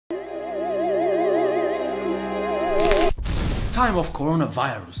time of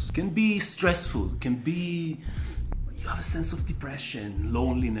coronavirus can be stressful, can be, you have a sense of depression,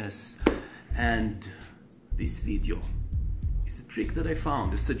 loneliness, and this video is a trick that I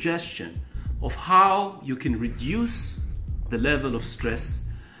found, a suggestion of how you can reduce the level of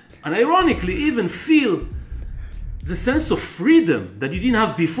stress and ironically even feel the sense of freedom that you didn't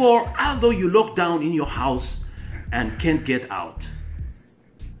have before, although you're locked down in your house and can't get out.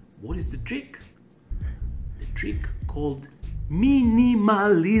 What is the trick? The trick called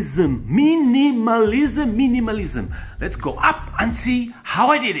minimalism. Minimalism. Let's go up and see how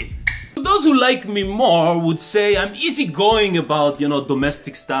I did it. Those who like me more would say I'm easygoing about,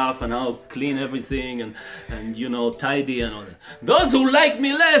 domestic stuff and how clean everything and tidy and all that. Those who like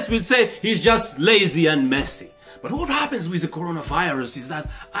me less would say he's just lazy and messy. But what happens with the coronavirus is that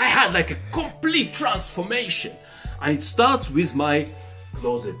I had like a complete transformation. And it starts with my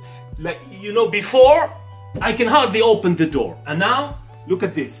closet. Before I can hardly open the door. And now, look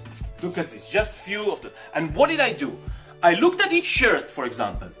at this. Look at this, just few of them. And what did I do? I looked at each shirt, for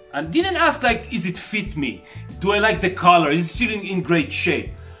example, and didn't ask like, is it fit me? Do I like the color? Is it still in great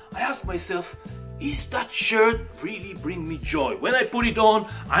shape? I asked myself, is that shirt really bring me joy? When I put it on,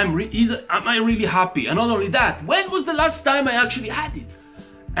 am I really happy? And not only that, when was the last time I actually had it?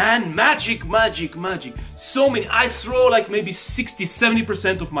 And magic. So many, I throw like maybe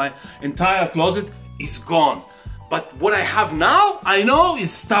 60-70% of my entire closet is gone. But what I have now, I know, is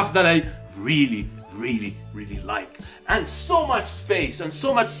stuff that I really like. And so much space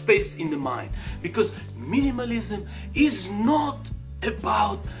in the mind. Because minimalism is not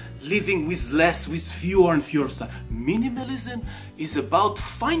about living with less, with fewer and fewer stuff. Minimalism is about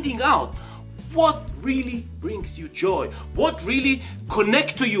finding out what really brings you joy, what really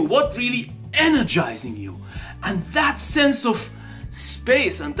connects to you, what really energizing you. And that sense of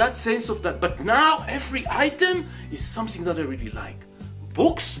space and that sense of that. But now every item is something that I really like.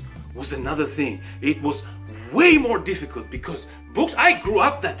 Books was another thing. It was way more difficult because books, I grew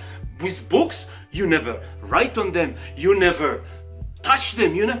up that with books, you never write on them, you never touch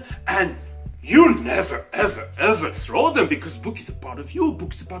them, and you never ever throw them because book is a part of you,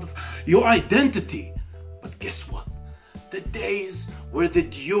 book is a part of your identity. But guess what? The days where the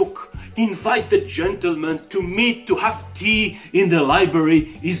Duke invite the gentleman to meet, to have tea in the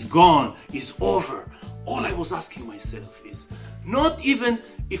library is gone, is over. All I was asking myself is, not even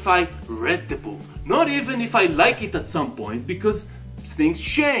if I read the book, not even if I like it at some point, because things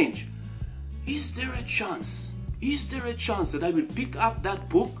change. Is there a chance that I will pick up that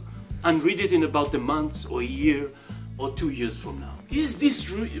book and read it in about a month or a year or 2 years from now? Is this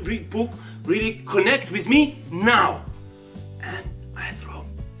book really connect with me now? And I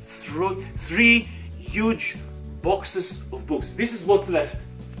throw 3 huge boxes of books. This is what's left.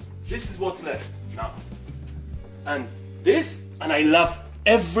 This is what's left now. And I love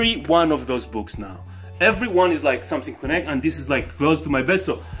every one of those books now. Every one is like something connect, and this is like close to my bed.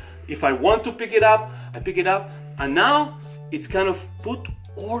 So if I want to pick it up, I pick it up. And now it's kind of put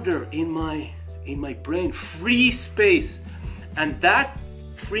order in my brain, free space. And that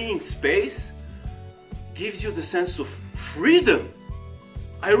freeing space gives you the sense of freedom.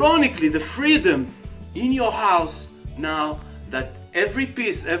 Ironically, the freedom in your house now that every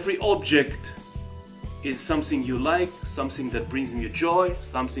piece, every object is something you like, something that brings you joy,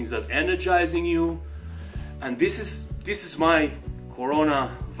 something that energizing you. And this is my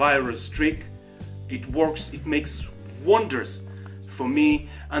coronavirus trick. It works, it makes wonders for me.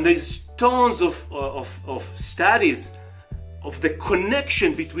 And there's tons of studies of the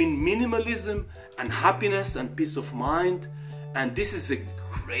connection between minimalism and happiness and peace of mind. And this is a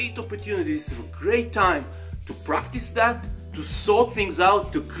great opportunity, this is a great time to practice that, to sort things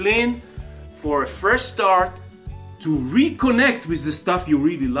out, to clean, for a first start, to reconnect with the stuff you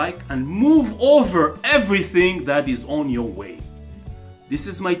really like and move over everything that is on your way. This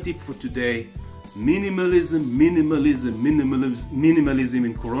is my tip for today. Minimalism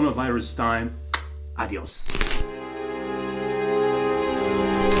in coronavirus time. Adios.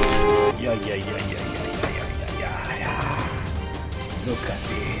 Yeah. Look at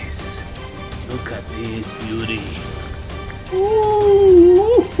this. Look at this beauty.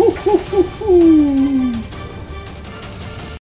 Ooh.